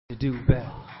to do better.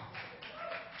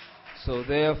 So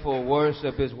therefore,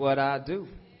 worship is what I do.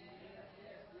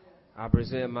 I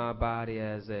present my body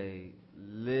as a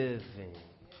living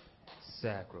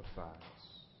sacrifice.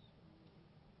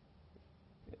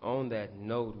 On that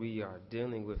note, we are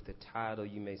dealing with the title.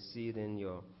 You may see it in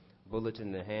your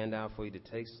bulletin, the handout for you to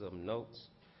take some notes.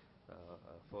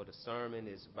 For the sermon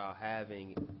is about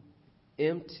having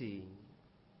empty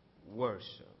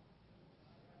worship.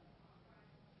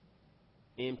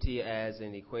 Empty as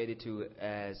in equated to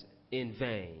as in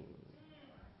vain,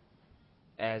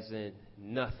 as in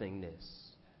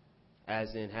nothingness,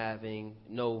 as in having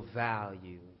no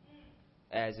value,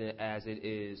 as it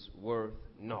is worth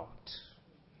naught.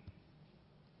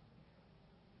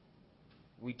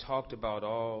 We talked about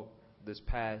all this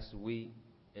past week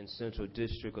in Central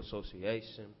District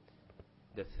Association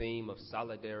the theme of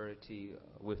solidarity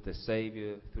with the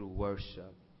Savior through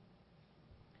worship.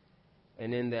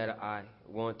 And in that, I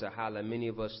want to highlight, many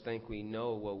of us think we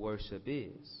know what worship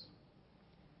is,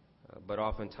 but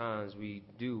oftentimes we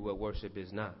do what worship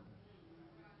is not.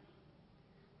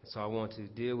 So I want to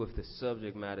deal with the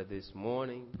subject matter this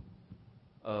morning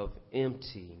of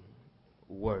empty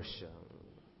worship.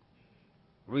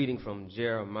 Reading from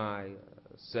Jeremiah,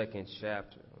 2nd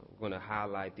chapter, I'm going to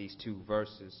highlight these two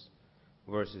verses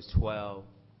 12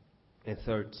 and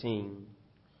 13.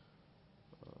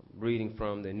 Reading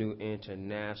from the New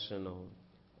International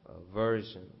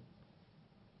Version.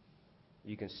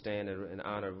 You can stand in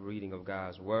honor of reading of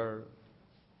God's Word.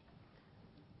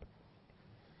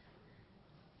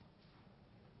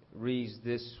 Reads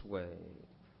this way: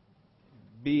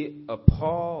 Be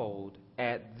appalled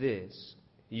at this,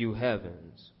 you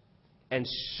heavens, and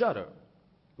shudder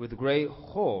with great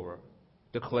horror,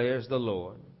 declares the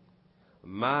Lord.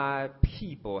 My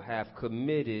people have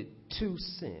committed two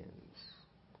sins.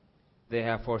 They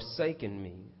have forsaken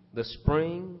me, the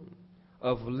spring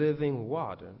of living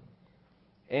water,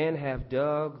 and have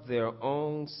dug their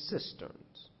own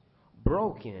cisterns,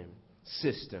 broken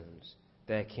cisterns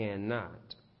that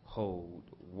cannot hold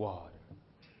water.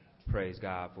 Praise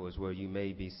God for His word. You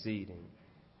may be seated.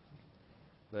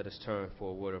 Let us turn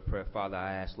for a word of prayer. Father,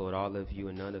 I ask, Lord, all of you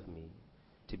and none of me,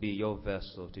 to be your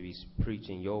vessel, to be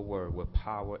preaching your word with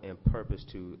power and purpose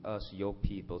to us, your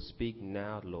people. Speak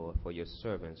now, Lord, for your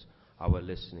servants. Our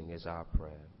listening is our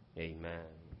prayer. Amen.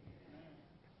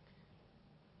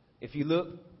 If you look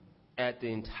at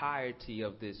the entirety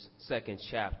of this second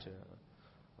chapter,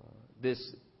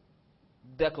 this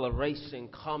declaration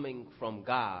coming from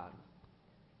God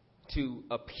to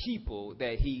a people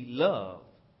that he loved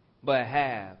but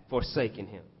have forsaken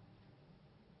him.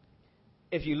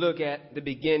 If you look at the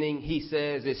beginning, he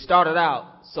says it started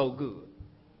out so good.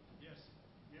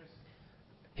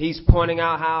 He's pointing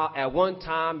out how at one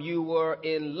time you were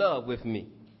in love with me.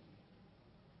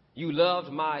 You loved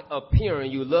my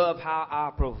appearance. You loved how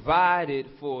I provided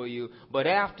for you. But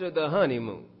after the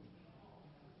honeymoon,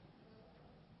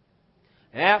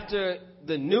 after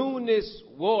the newness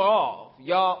wore off,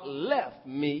 y'all left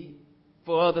me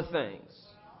for other things.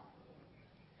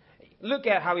 Look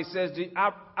at how he says,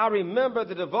 I remember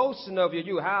the devotion of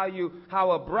you,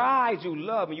 how a bride you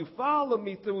loved me. You followed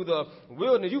me through the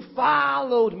wilderness. You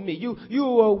followed me. You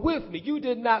were with me. You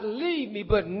did not leave me,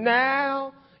 but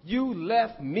now you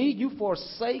left me. You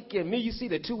forsaken me. You see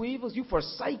the two evils? You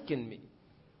forsaken me.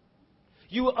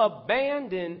 You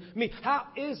abandoned me. How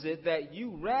is it that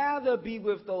you rather be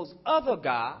with those other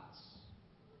gods?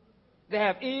 They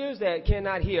have ears that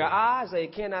cannot hear, eyes they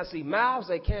cannot see, mouths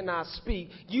they cannot speak.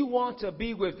 You want to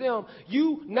be with them.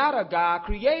 You, not a God,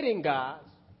 creating gods.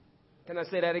 Can I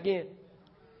say that again?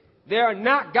 They are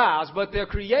not gods, but they're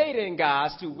creating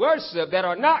gods to worship that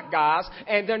are not gods,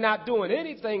 and they're not doing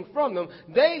anything from them.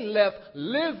 They left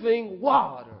living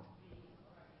water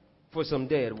for some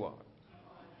dead water.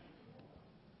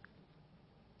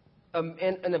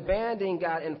 And abandoning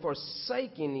God and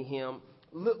forsaking him.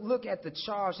 Look at the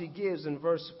charge he gives in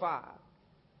verse 5.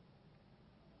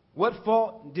 What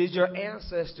fault did your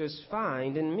ancestors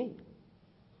find in me,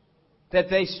 that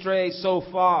they strayed so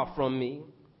far from me?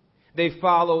 They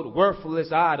followed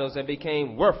worthless idols and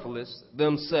became worthless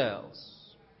themselves.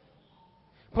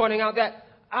 Pointing out that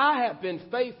I have been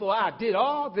faithful. I did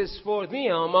all this for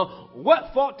them.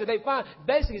 What fault did they find?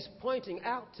 Basically, it's pointing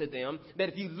out to them that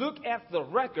if you look at the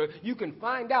record, you can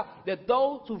find out that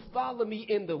those who followed me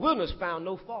in the wilderness found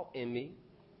no fault in me.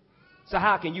 So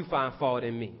how can you find fault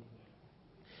in me?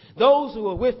 Those who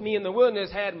were with me in the wilderness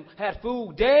had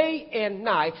food day and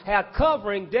night, had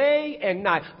covering day and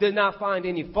night, did not find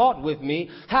any fault with me.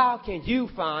 How can you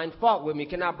find fault with me?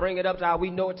 Can I bring it up to how we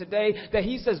know it today? That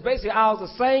he says basically I was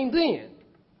the same then.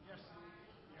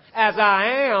 as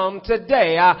I am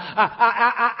today.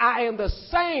 I am the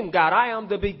same God. I am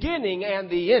the beginning and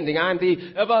the ending. I am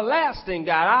the everlasting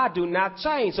God. I do not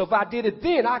change. So if I did it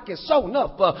then, I can show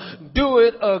enough do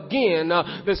it again.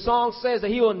 The song says that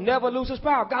he will never lose his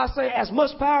power. God said, as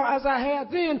much power as I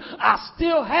had then, I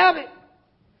still have it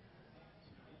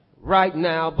right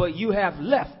now, but you have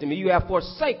left me. You have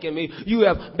forsaken me. You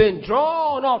have been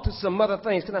drawn off to some other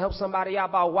things. Can I help somebody out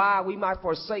about why we might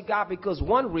forsake God? Because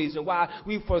one reason why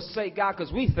we forsake God,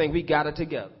 because we think we got it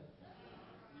together.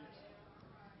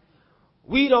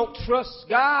 We don't trust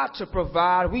God to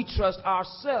provide. We trust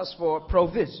ourselves for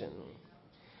provision.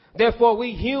 Therefore,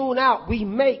 we hewn out, we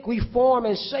make, we form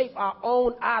and shape our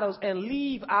own idols and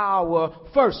leave our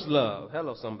first love.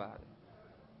 Hello, somebody.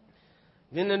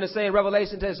 Then in the same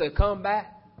Revelation, it says, come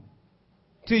back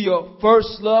to your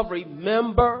first love.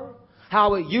 Remember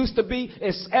how it used to be.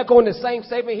 It's echoing the same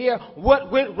statement here. What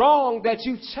went wrong that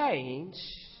you changed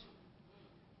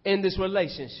in this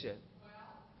relationship?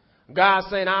 God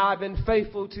saying, I've been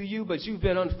faithful to you, but you've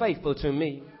been unfaithful to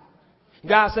me.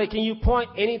 God said, can you point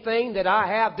anything that I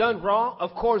have done wrong?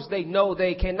 Of course, they know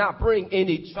they cannot bring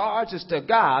any charges to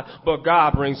God, but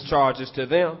God brings charges to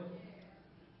them.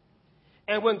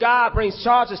 And when God brings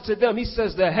charges to them, he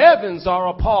says the heavens are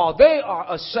appalled. They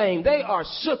are ashamed. They are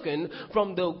shooken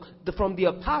from the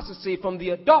apostasy, from the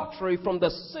adultery, from the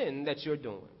sin that you're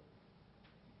doing.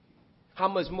 How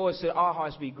much more should our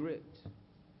hearts be gripped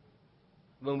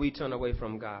when we turn away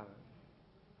from God?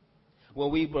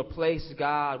 When we replace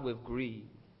God with greed.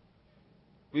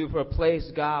 We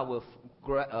replace God with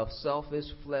selfish,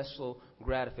 fleshly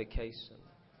gratification.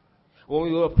 When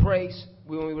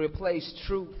we replace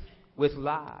truth with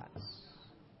lies.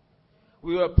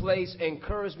 We replace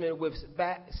encouragement with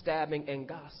backstabbing and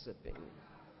gossiping.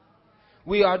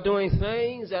 We are doing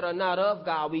things that are not of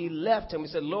God. We left him. We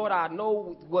said, Lord, I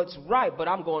know what's right, but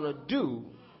I'm going to do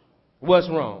what's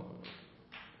wrong.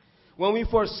 When we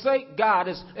forsake God,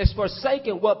 it's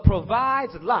forsaking what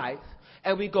provides life,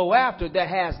 and we go after that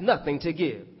has nothing to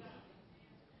give.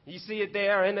 You see it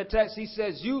there in the text. He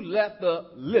says, you left the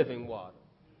living water.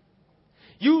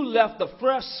 You left the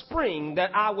fresh spring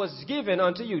that I was given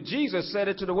unto you. Jesus said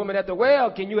it to the woman at the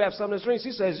well. Can you have something to drink?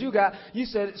 She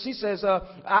says,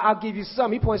 I'll give you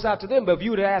some. He points out to them, but if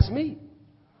you would have asked me,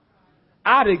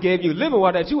 I'd have gave you living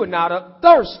water that you would not have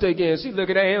thirst again. She looked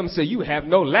at him and said, you have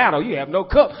no ladle. You have no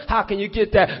cup. How can you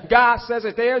get that? God says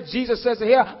it there. Jesus says it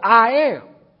here. I am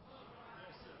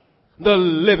the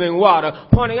living water.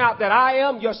 Pointing out that I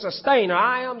am your sustainer.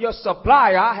 I am your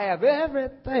supplier. I have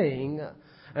everything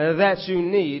that you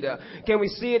need. Can we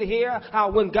see it here?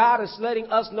 How when God is letting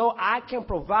us know, I can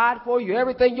provide for you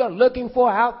everything you're looking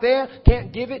for out there.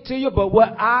 Can't give it to you, but what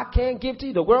I can give to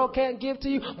you, the world can't give to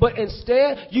you. But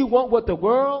instead, you want what the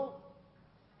world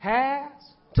has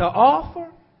to offer?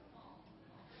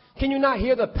 Can you not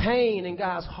hear the pain in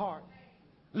God's heart?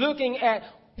 Looking at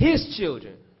his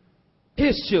children,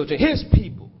 his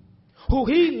people, who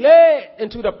he led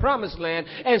into the promised land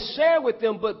and shared with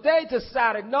them, but they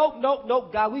decided, nope,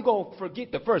 God, we're going to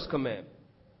forget the first commandment.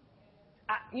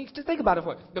 You just think about it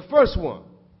for the first one.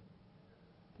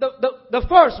 The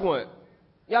first one.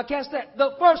 Y'all catch that?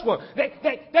 The first one. They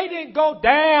didn't go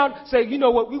down, say, you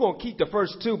know what, we're going to keep the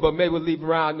first two, but maybe we'll leave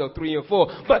around 3 and 4.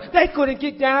 But they couldn't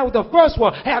get down with the first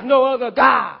one, have no other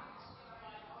God.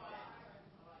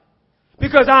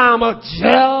 Because I'm a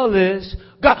jealous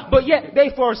God. But yet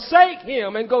they forsake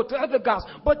him and go to other gods.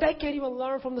 But they can't even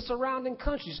learn from the surrounding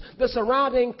countries. The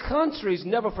surrounding countries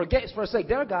never forsake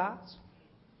their gods.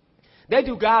 They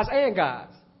do gods and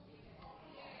gods.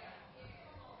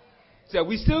 So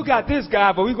we still got this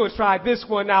God, but we're going to try this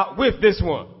one out with this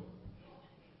one.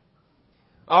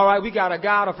 All right, we got a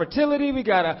God of fertility. We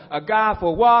got a God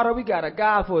for water. We got a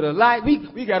God for the light.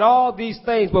 We got all these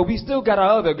things, but we still got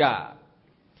our other God.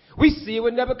 We see it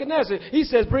with Nebuchadnezzar. He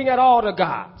says, bring out all the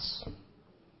gods.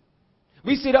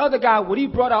 We see the other guy, when he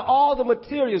brought out all the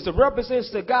materials that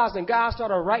represents the gods, and God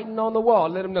started writing on the wall.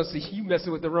 Let him know, see, you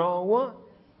messing with the wrong one.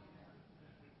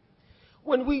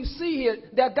 When we see here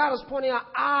that God is pointing out,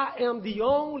 I am the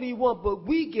only one, but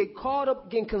we get caught up,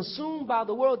 getting consumed by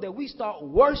the world, that we start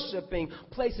worshiping,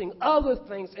 placing other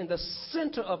things in the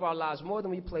center of our lives more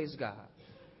than we place God.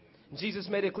 Jesus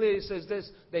made it clear. He says this,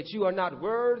 that you are not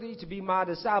worthy to be my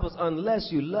disciples unless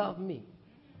you love me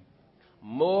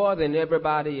more than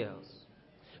everybody else.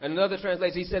 And another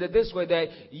translation, he said it this way, that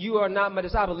you are not my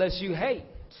disciple unless you hate.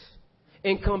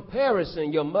 In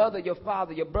comparison, your mother, your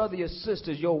father, your brother, your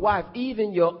sisters, your wife,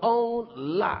 even your own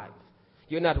life.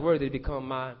 You're not worthy to become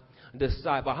my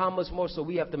disciple. How much more so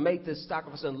we have to make this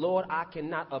sacrifice? And Lord, I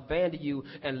cannot abandon you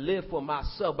and live for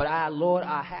myself, but Lord,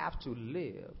 I have to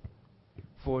live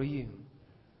for you.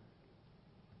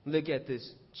 Look at this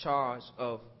charge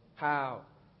of how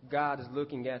God is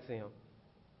looking at them.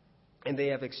 And they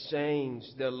have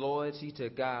exchanged their loyalty to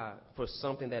God for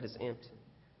something that is empty.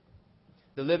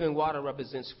 The living water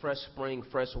represents fresh spring,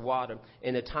 fresh water.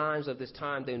 In the times of this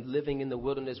time, they're living in the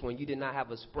wilderness when you did not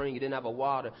have a spring, you didn't have a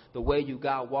water. The way you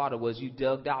got water was you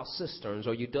dug out cisterns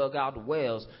or you dug out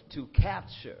wells to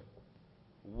capture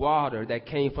water that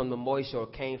came from the moisture or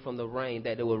came from the rain,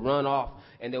 that they would run off,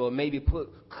 and they would maybe put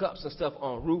cups and stuff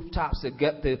on rooftops to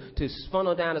get to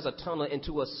funnel down as a tunnel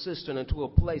into a cistern, into a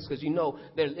place, because you know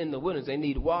they're in the wilderness, they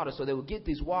need water, so they would get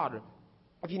this water.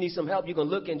 If you need some help, you can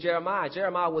look in Jeremiah.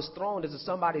 Jeremiah was thrown into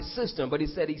somebody's cistern, but he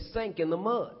said he sank in the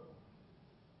mud.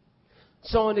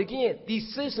 So, and again,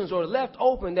 these cisterns are left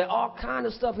open that all kind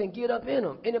of stuff can get up in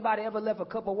them. Anybody ever left a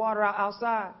cup of water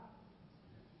outside?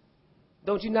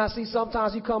 Don't you not see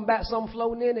sometimes you come back, something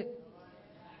floating in it?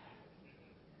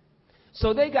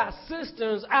 So they got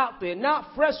cisterns out there,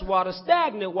 not fresh water,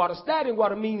 stagnant water. Stagnant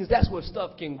water means that's where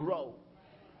stuff can grow.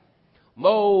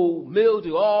 Mold,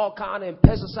 mildew, all kind of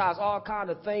pesticides, all kind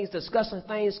of things, disgusting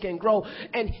things can grow.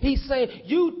 And he's saying,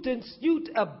 you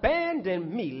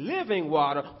abandoned me, living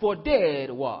water, for dead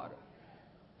water.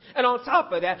 And on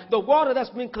top of that, the water that's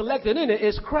been collected in it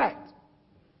is cracked.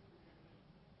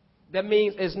 That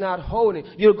means it's not holding.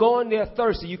 You're going there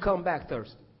thirsty, you come back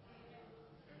thirsty.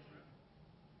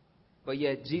 But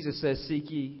yet Jesus says, seek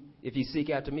ye, if ye seek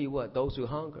after me, what? Those who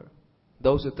hunger,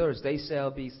 those who thirst, they shall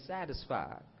be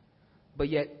satisfied. But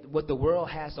yet what the world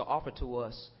has to offer to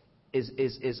us is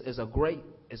a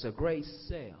great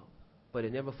sale, but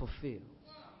it never fulfills.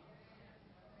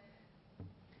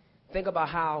 Think about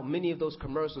how many of those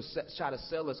commercials try to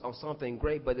sell us on something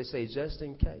great, but they say just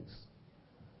in case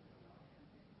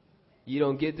you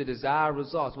don't get the desired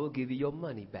results, we'll give you your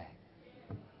money back.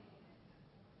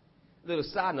 Little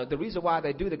side note, the reason why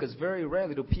they do that, because very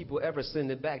rarely do people ever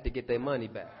send it back to get their money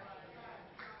back.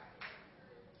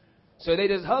 So they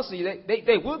just hustle you.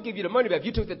 They will give you the money back. If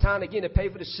you took the time again to pay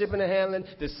for the shipping and handling,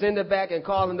 to send it back and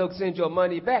call and they'll send your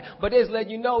money back. But they're just letting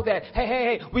you know that,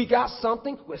 hey, we got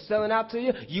something. We're selling out to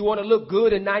you. You want to look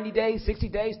good in 90 days, 60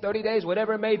 days, 30 days,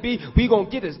 whatever it may be. We're going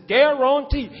to get this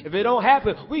guarantee. If it don't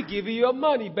happen, we give you your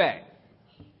money back.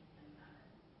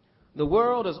 The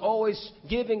world is always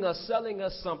giving us, selling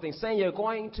us something, saying you're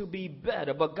going to be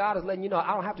better. But God is letting you know,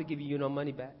 I don't have to give you no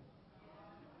money back.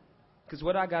 Because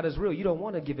what I got is real. You don't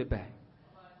want to give it back.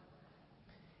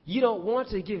 You don't want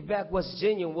to give back what's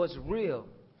genuine, what's real.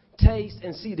 Taste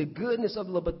and see the goodness of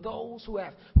the Lord. But those who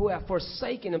have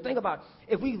forsaken him, think about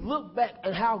it. If we look back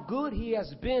at how good he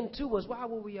has been to us, why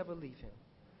would we ever leave him?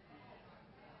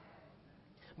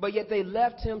 But yet they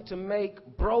left him to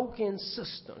make broken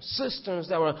cisterns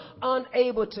that were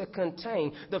unable to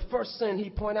contain. The first sin he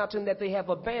pointed out to them, that they have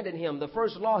abandoned him. The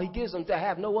first law he gives them, to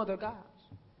have no other gods.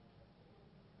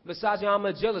 Besides, I'm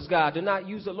a jealous God. Do not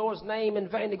use the Lord's name in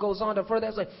vain. It goes on to further.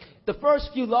 Like the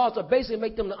first few laws are basically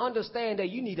make them to understand that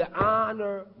you need to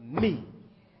honor me.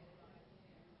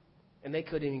 And they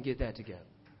couldn't even get that together.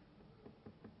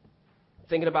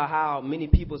 Thinking about how many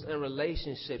people in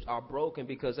relationships are broken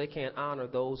because they can't honor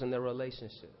those in their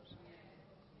relationships.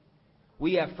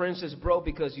 We have friendships broke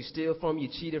because you steal from, you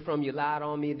cheated from, you lied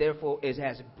on me. Therefore, it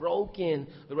has broken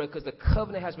the way, because the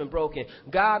covenant has been broken.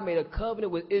 God made a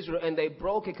covenant with Israel, and they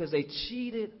broke it because they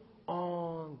cheated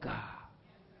on God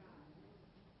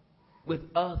with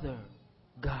other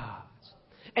gods.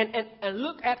 And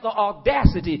look at the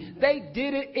audacity. They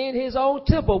did it in his own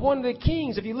temple. One of the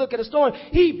kings, if you look at the story,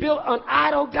 he built an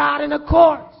idol god in a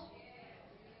court.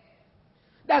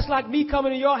 That's like me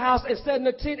coming to your house and setting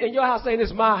a tent in your house saying,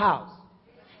 it's my house.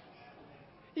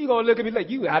 You're going to look at me like,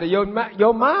 you out of your mind.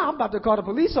 I'm about to call the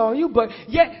police on you. But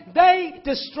yet they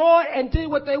destroyed and did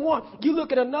what they want. You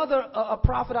look at another a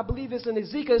prophet, I believe it's in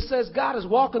Ezekiel, it says God is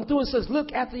walking through and says,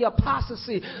 look at the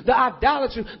apostasy, the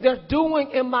idolatry they're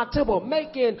doing in my temple,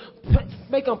 making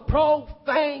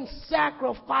profane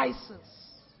sacrifices.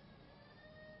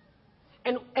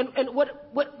 And what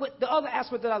the other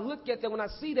aspect that I look at, that when I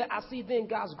see that, I see then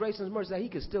God's grace and mercy, that he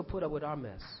can still put up with our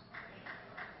mess.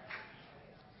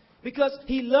 Because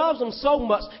he loves them so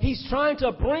much, he's trying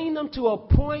to bring them to a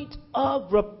point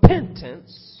of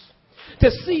repentance to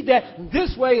see that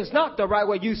this way is not the right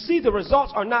way. You see the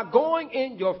results are not going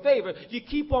in your favor. You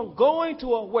keep on going to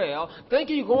a well,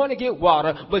 thinking you're going to get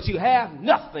water, but you have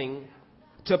nothing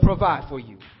to provide for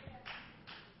you.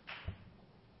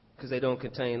 Because they don't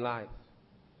contain life.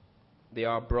 They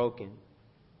are broken.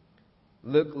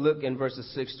 Look in verses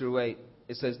 6 through 8.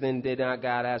 It says, then did not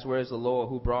God ask, where is the Lord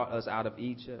who brought us out of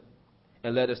Egypt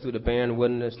and led us through the barren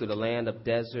wilderness, through the land of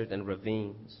desert and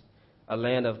ravines, a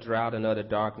land of drought and utter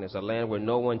darkness, a land where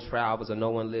no one travels and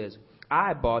no one lives.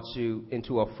 I brought you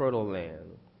into a fertile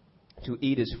land to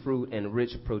eat its fruit and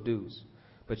rich produce.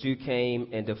 But you came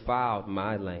and defiled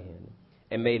my land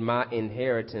and made my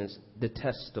inheritance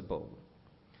detestable.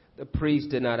 The priests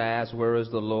did not ask, where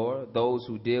is the Lord? Those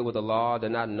who deal with the law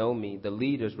did not know me. The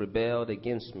leaders rebelled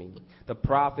against me. The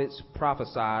prophets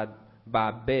prophesied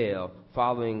by Baal,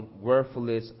 following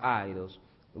worthless idols.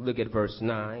 Look at verse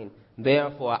 9.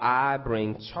 Therefore I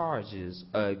bring charges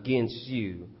against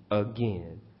you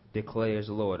again, declares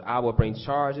the Lord. I will bring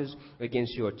charges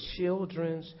against your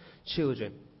children's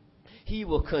children. He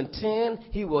will contend,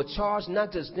 he will charge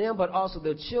not just them, but also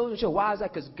their children. Why is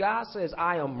that? Because God says,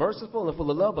 I am merciful and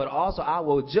full of love, but also I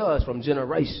will judge from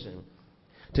generation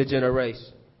to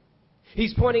generation.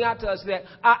 He's pointing out to us that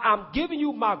I'm giving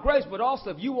you my grace, but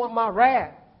also if you want my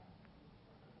wrath,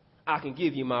 I can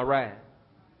give you my wrath.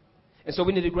 And so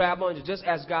we need to grab on to, just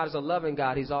as God is a loving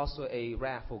God, he's also a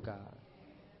wrathful God.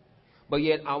 But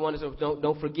yet I want us to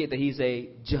don't forget that he's a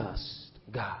just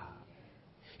God.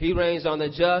 He reigns on the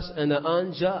just and the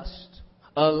unjust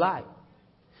alike.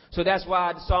 So that's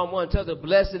why Psalm 1 tells us,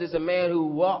 blessed is the man who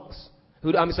walks.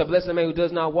 Blessed is the man who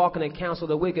does not walk in the counsel of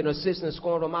the wicked, or sits in the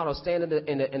scorn of them out, or stand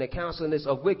in the counselness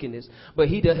of wickedness. But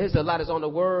his delight is on the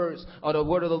words or the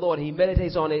word of the Lord. He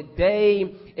meditates on it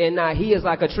day and night. He is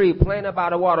like a tree planted by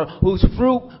the water, whose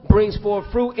fruit brings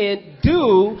forth fruit in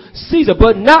due season.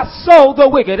 But not so the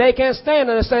wicked. They can't stand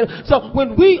in the same. So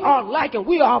when we are like him,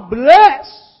 we are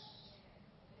blessed.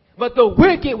 But the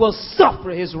wicked will suffer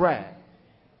his wrath.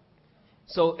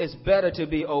 So it's better to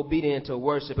be obedient to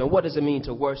worship. And what does it mean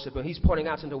to worship? And he's pointing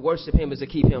out to worship him is to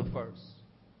keep him first.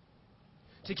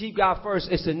 To keep God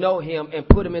first is to know him and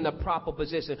put him in the proper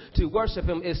position. To worship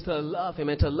him is to love him.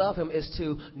 And to love him is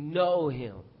to know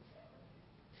him.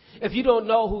 If you don't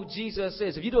know who Jesus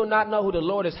is, if you do not know who the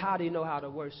Lord is, how do you know how to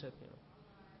worship him?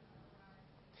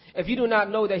 If you do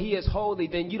not know that he is holy,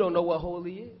 then you don't know what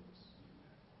holy is.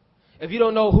 If you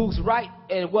don't know who's right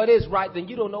and what is right, then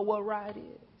you don't know what right is.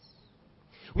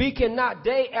 We cannot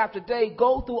day after day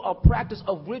go through a practice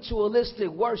of ritualistic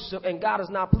worship and God is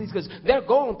not pleased, because they're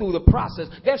going through the process.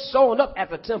 They're showing up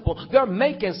at the temple. They're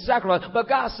making sacrifice. But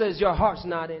God says your heart's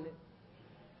not in it.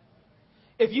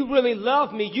 If you really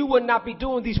love me, you would not be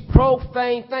doing these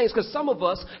profane things. Because some of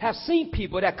us have seen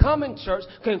people that come in church,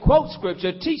 can quote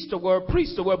scripture, teach the word,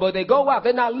 preach the word, but they go out,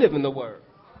 they're not living the word.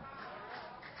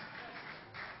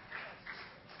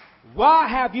 Why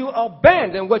have you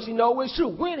abandoned what you know is true?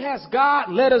 When has God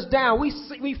let us down?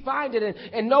 We find it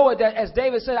and know it, that as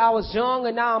David said, I was young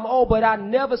and now I'm old, but I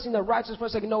never seen a righteous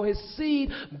person know his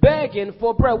seed begging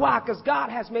for bread. Why? Because God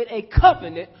has made a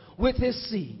covenant with his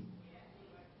seed.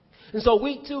 And so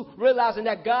we too, realizing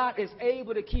that God is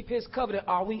able to keep his covenant,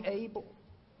 are we able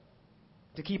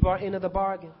to keep our end of the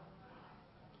bargain?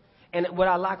 And what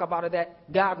I like about it,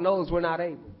 that God knows we're not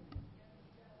able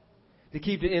to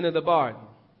keep the end of the bargain.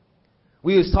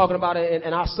 We was talking about it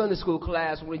in our Sunday school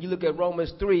class. When you look at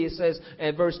Romans 3, it says,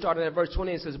 and starting at verse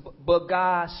 20, it says, but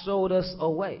God showed us a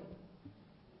way.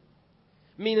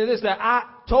 Meaning this, that I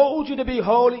told you to be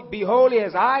holy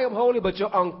as I am holy, but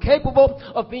you're incapable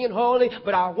of being holy.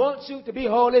 But I want you to be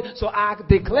holy, so I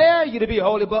declare you to be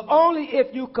holy, but only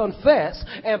if you confess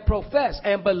and profess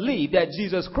and believe that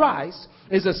Jesus Christ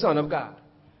is the Son of God.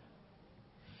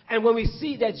 And when we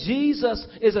see that Jesus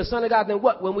is the Son of God, then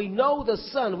what? When we know the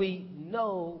Son, we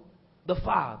know the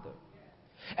Father.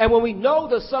 And when we know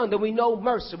the Son, then we know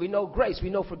mercy, we know grace, we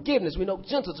know forgiveness, we know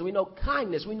gentleness, we know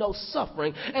kindness, we know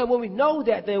suffering. And when we know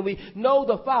that, then we know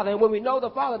the Father. And when we know the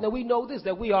Father, then we know this,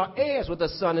 that we are heirs with the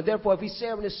Son. And therefore, if we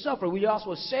share in his suffering, we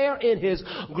also share in his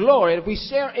glory. And if we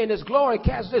share in his glory,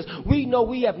 catch this, we know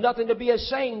we have nothing to be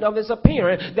ashamed of his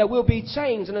appearance, that we'll be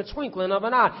changed in a twinkling of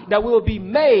an eye, that we'll be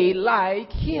made like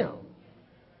him.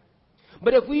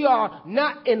 But if we are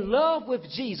not in love with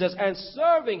Jesus and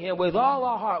serving him with all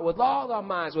our heart, with all our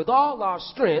minds, with all our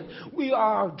strength, we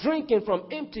are drinking from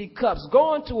empty cups,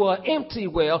 going to an empty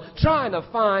well, trying to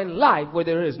find life where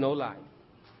there is no life.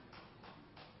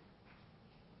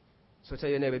 So tell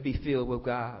your neighbor, be filled with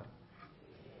God.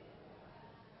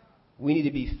 We need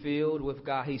to be filled with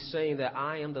God. He's saying that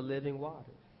I am the living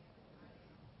water.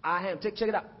 I am. Check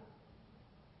it out.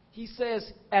 He says,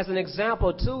 as an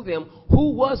example to them,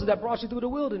 who was it that brought you through the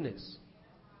wilderness?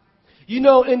 You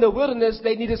know, in the wilderness,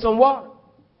 they needed some water.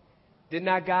 Did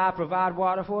not God provide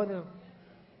water for them?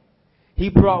 He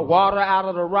brought water out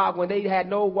of the rock. When they had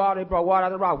no water, he brought water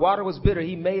out of the rock. Water was bitter.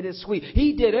 He made it sweet.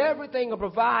 He did everything to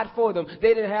provide for them.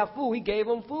 They didn't have food. He gave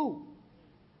them food.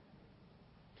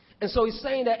 And so he's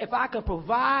saying that if I can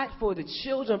provide for the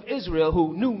children of Israel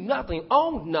who knew nothing,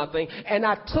 owned nothing, and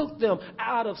I took them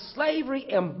out of slavery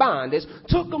and bondage,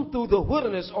 took them through the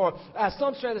wilderness, or as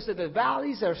some translators say, the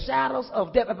valleys or shadows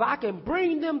of death, if I can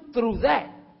bring them through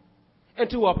that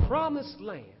into a promised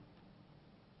land,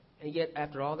 and yet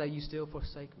after all that you still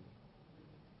forsake me,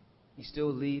 you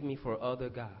still leave me for other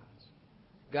gods.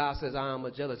 God says, I am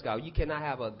a jealous God. You cannot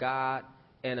have a God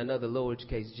and another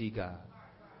lowercase g God.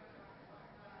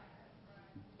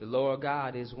 The Lord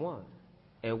God is one,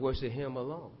 and worship him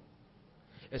alone.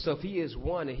 And so if he is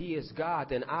one and he is God,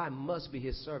 then I must be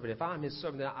his servant. If I'm his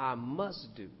servant, then I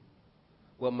must do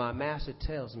what my master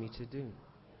tells me to do.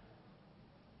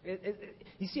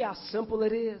 You see how simple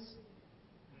it is?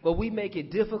 But we make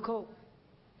it difficult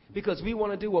because we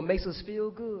want to do what makes us feel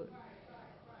good.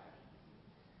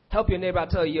 Help your neighbor. I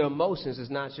tell you, your emotions is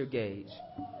not your gauge.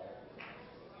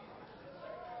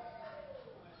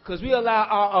 Because we allow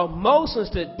our emotions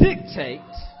to dictate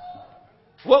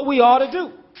what we ought to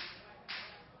do.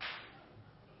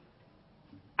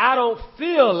 I don't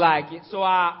feel like it, so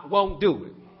I won't do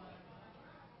it.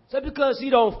 So because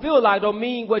you don't feel like it don't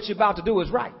mean what you're about to do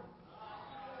is right.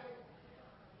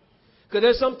 Because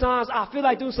there's sometimes I feel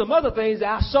like doing some other things that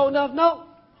I sure enough know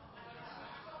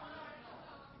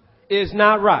is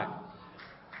not right.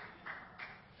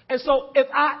 And so if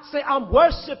I say I'm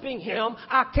worshiping him,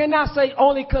 I cannot say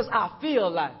only because I feel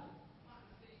like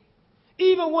it.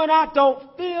 Even when I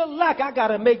don't feel like, I got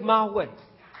to make my way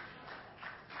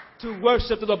to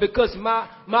worship the Lord, because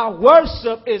my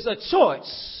worship is a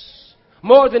choice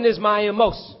more than is my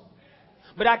emotion.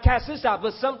 But I cast this out.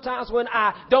 But sometimes when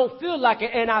I don't feel like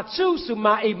it and I choose to,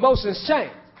 my emotions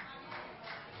change.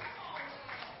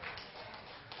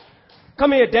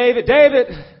 Come here, David. David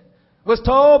was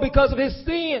told because of his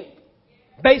sin,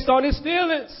 based on his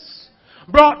feelings,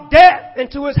 brought death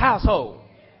into his household.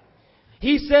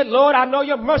 He said, Lord, I know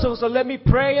you're merciful, so let me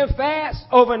pray and fast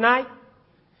overnight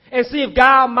and see if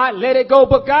God might let it go.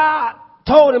 But God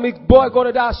told him, boy, going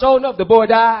to die. Sure enough, the boy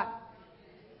died.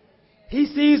 He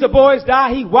sees the boys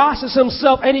die. He washes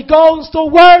himself and he goes to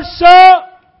worship.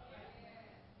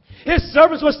 His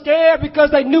servants were scared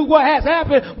because they knew what has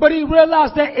happened, but he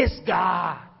realized that it's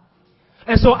God.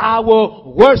 And so I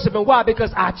will worship him. Why?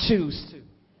 Because I choose to.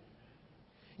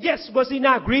 Yes, was he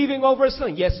not grieving over his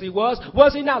son? Yes, he was.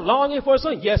 Was he not longing for his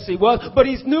son? Yes, he was. But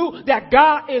he knew that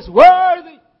God is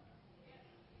worthy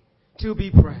to be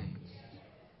praised.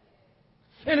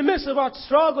 In the midst of our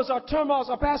struggles, our turmoils,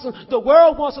 our passions, the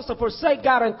world wants us to forsake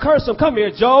God and curse him. Come here,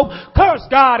 Job. Curse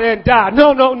God and die.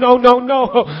 No.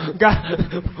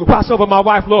 God, watch over my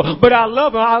wife, Lord. But I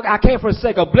love her. I can't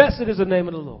forsake her. Blessed is the name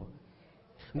of the Lord.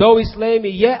 Though he slay me,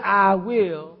 yet I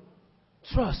will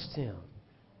trust him.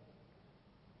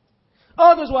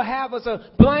 Others will have us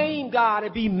blame God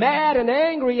and be mad and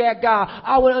angry at God.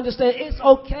 I would understand it's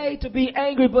okay to be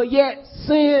angry, but yet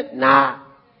sin not.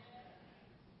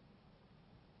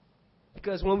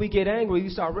 Because when we get angry, we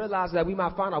start realizing that we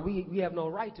might find out we have no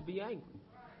right to be angry.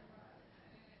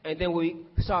 And then we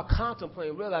start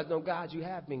contemplating, realize, no, God, you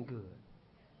have been good.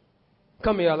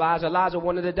 Come here, Elijah. Elijah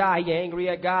wanted to die. He angry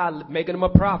at God, making him a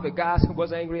prophet. God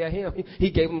was angry at him.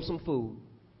 He gave him some food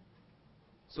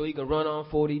so he could run on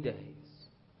 40 days.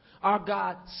 Our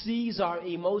God sees our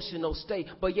emotional state,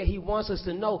 but yet he wants us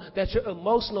to know that your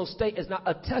emotional state is not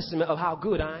a testament of how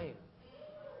good I am.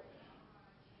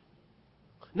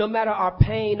 No matter our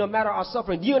pain, no matter our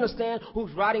suffering. Do you understand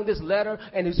who's writing this letter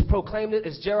and who's proclaiming it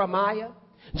is Jeremiah?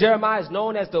 Jeremiah is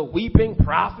known as the weeping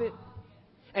prophet.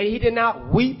 And he did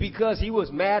not weep because he was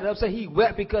mad and upset. He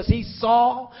wept because he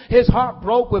saw his heart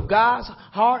broke with God's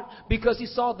heart, because he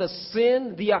saw the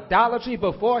sin, the idolatry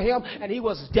before him, and he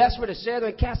was desperate to share them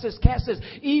and cast this.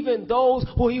 Even those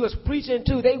who he was preaching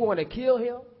to, they want to kill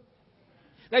him.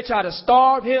 They try to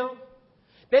starve him.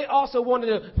 They also wanted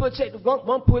to,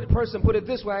 one person put it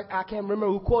this way, I can't remember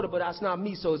who quoted, but that's not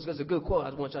me, so it's a good quote.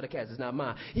 I just want y'all to catch, it's not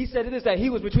mine. He said it is that he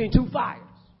was between two fires.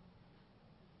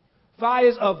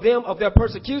 Fires of them, of their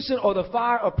persecution, or the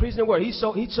fire of preaching the word. He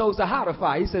chose the hotter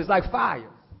fire. He says, like fire.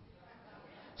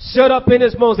 Shut up in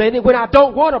his bones. And when I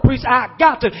don't want to preach, I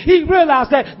got to. He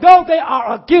realized that though they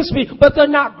are against me, but they're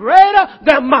not greater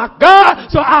than my God,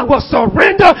 so I will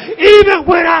surrender even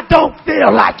when I don't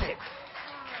feel like it.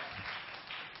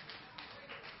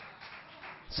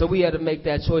 So we had to make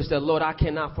that choice that, Lord, I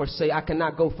cannot forsake. I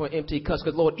cannot go for empty cups.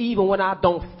 Because, Lord, even when I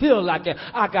don't feel like it,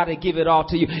 I got to give it all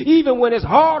to you. Even when it's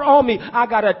hard on me, I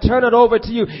got to turn it over to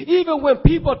you. Even when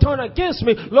people turn against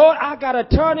me, Lord, I got to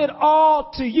turn it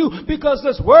all to you. Because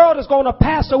this world is going to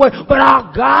pass away. But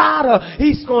our God,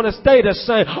 he's going to stay the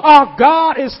same. Our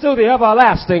God is still the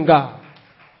everlasting God.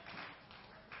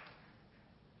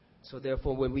 So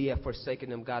therefore, when we have forsaken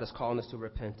him, God is calling us to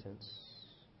repentance.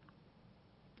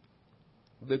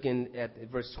 Looking at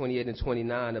verse 28 and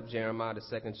 29 of Jeremiah, the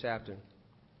 2nd chapter,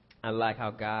 I like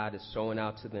how God is showing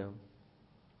out to them.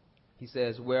 He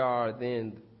says, where are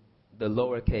then the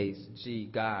lowercase g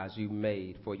gods you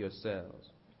made for yourselves?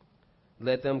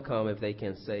 Let them come if they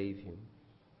can save you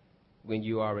when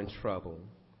you are in trouble.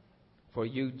 For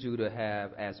you, Judah,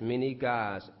 have as many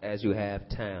gods as you have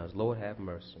towns. Lord, have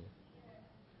mercy.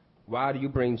 Why do you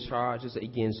bring charges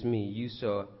against me?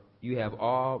 You have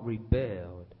all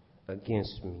rebelled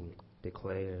against me,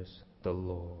 declares the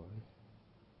Lord.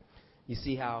 You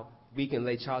see how we can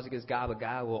lay charges against God, but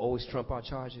God will always trump our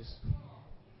charges?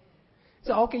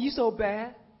 So, okay, you so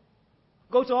bad.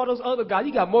 Go to all those other gods.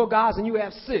 You got more gods than you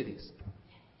have cities.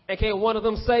 And can't one of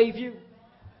them save you?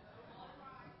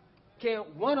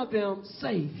 Can't one of them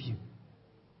save you?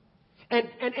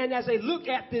 And as they look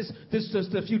at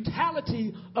the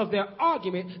futility of their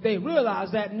argument, they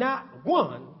realize that not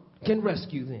one can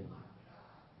rescue them.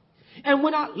 And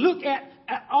when I look at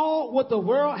all what the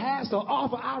world has to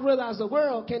offer, I realize the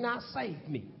world cannot save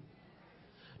me.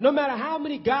 No matter how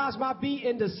many gods might be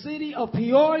in the city of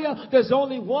Peoria, there's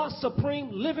only one supreme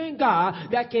living God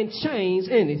that can change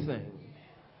anything.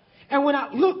 And when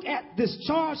I look at this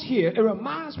charge here, it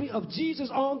reminds me of Jesus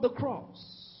on the cross.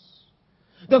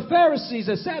 The Pharisees,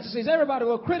 the Sadducees, everybody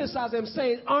will criticize him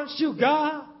saying, aren't you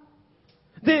God?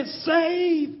 Then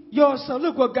save yourself.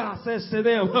 Look what God says to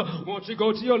them. Won't you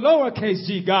go to your lowercase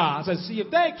g gods and see if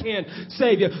they can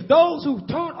save you? Those who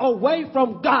turn away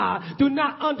from God do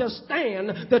not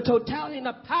understand the totality and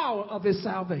the power of his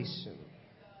salvation.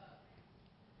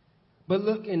 But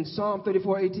look in Psalm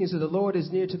 34:18, says the Lord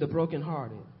is near to the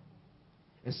brokenhearted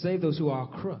and save those who are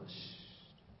crushed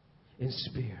in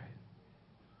spirit.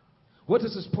 What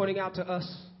is this pointing out to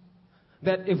us?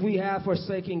 That if we have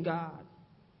forsaken God,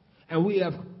 and we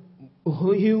have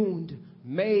hewn,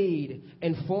 made,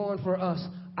 and formed for us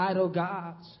idol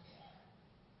gods,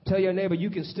 tell your neighbor you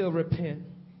can still repent.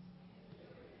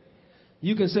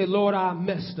 You can say, Lord, I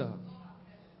messed up.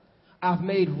 I've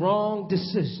made wrong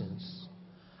decisions.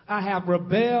 I have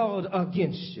rebelled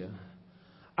against you.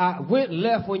 I went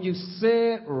left when you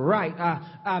said right.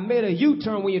 I made a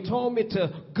U-turn when you told me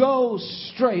to go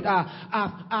straight.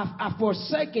 I've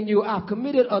forsaken you. I've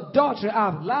committed adultery.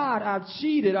 I've lied. I've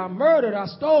cheated. I've murdered. I've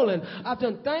stolen. I've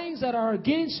done things that are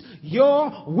against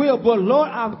your will. But Lord,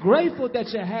 I'm grateful that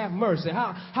you have mercy.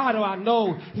 How do I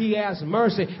know he has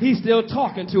mercy? He's still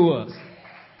talking to us.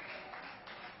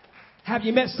 Have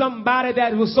you met somebody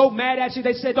that was so mad at you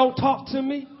they said, don't talk to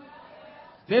me?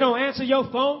 They don't answer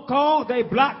your phone call. They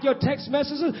block your text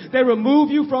messages. They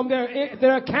remove you from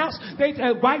their accounts. They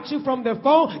wipe you from their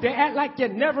phone. They act like you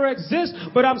never exist.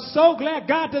 But I'm so glad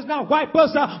God does not wipe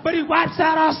us out, but he wipes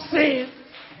out our sin.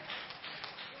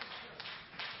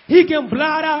 He can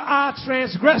blot out our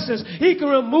transgressions. He can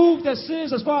remove the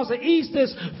sins as far as the east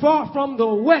is far from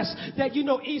the west. That you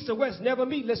know east and west never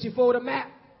meet unless you fold a map.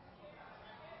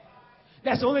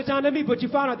 That's the only time they meet, but you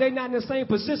find out they're not in the same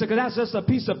position because that's just a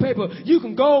piece of paper. You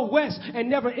can go west and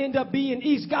never end up being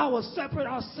east. God will separate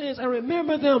our sins and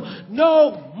remember them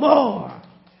no more.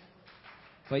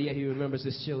 But yet he remembers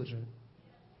his children.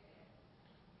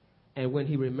 And when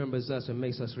he remembers us, it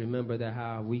makes us remember that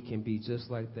how we can be just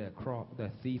like that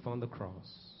thief on the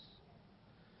cross.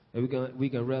 And we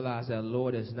can realize that,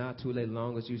 Lord, it's not too late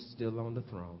long as you're still on the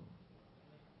throne.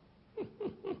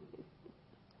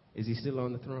 Is he still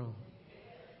on the throne?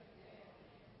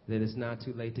 Then it's not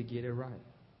too late to get it right.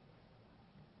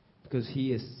 Because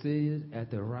he is seated at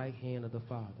the right hand of the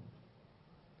Father,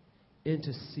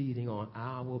 interceding on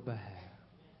our behalf.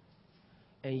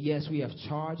 And yes, we have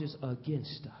charges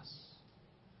against us.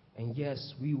 And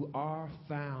yes, we are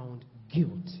found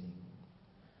guilty.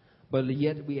 But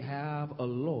yet we have a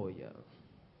lawyer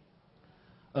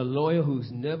who's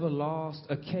never lost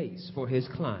a case for his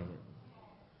client.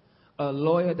 A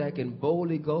lawyer that can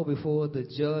boldly go before the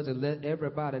judge and let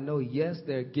everybody know, yes,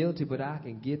 they're guilty, but I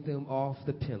can get them off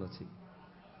the penalty.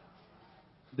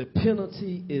 The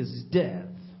penalty is death.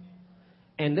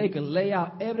 And they can lay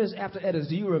out evidence after evidence.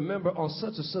 Do you remember on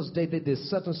such and such day they did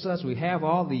such and such? We have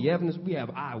all the evidence. We have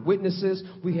eyewitnesses.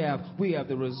 We have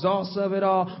the results of it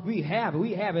all. We have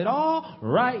it all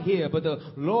right here. But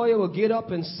the lawyer will get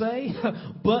up and say,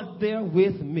 but they're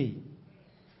with me.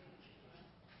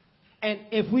 And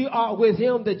if we are with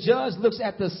him, the judge looks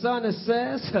at the son and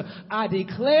says, I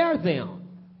declare them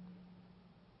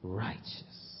righteous.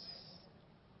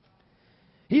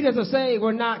 He doesn't say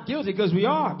we're not guilty because we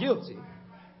are guilty.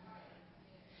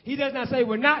 He does not say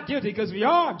we're not guilty because we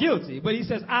are guilty. But he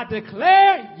says, I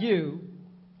declare you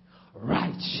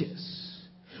righteous.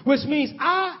 which means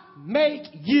I make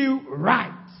you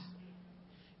right.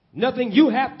 Nothing you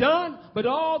have done, but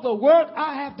all the work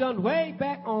I have done way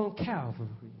back on Calvary.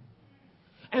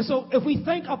 And so if we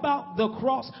think about the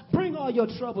cross, bring all your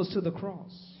troubles to the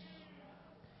cross.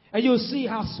 And you'll see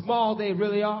how small they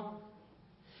really are.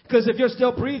 Because if you're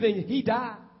still breathing, he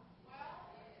died.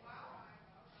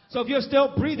 So if you're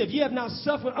still breathing, if you have not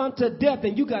suffered unto death,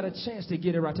 then you got a chance to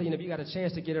get it right. I tell you, if you got a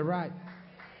chance to get it right.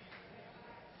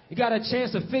 You got a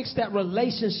chance to fix that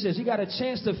relationship. You got a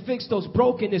chance to fix those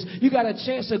brokenness. You got a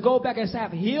chance to go back and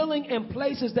have healing in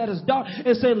places that is dark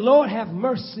and say, Lord, have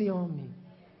mercy on me.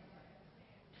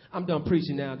 I'm done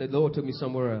preaching now. The Lord took me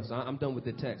somewhere else. I'm done with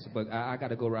the text, but I got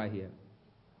to go right here.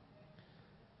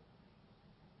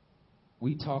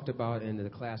 We talked about in the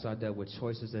class I dealt with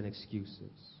choices and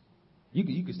excuses.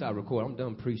 You can stop recording. I'm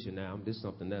done preaching now. This is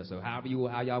something else. So how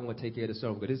y'all want to take care of the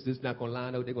sermon? But this is not going to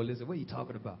line up. They're going to listen. What are you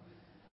talking about?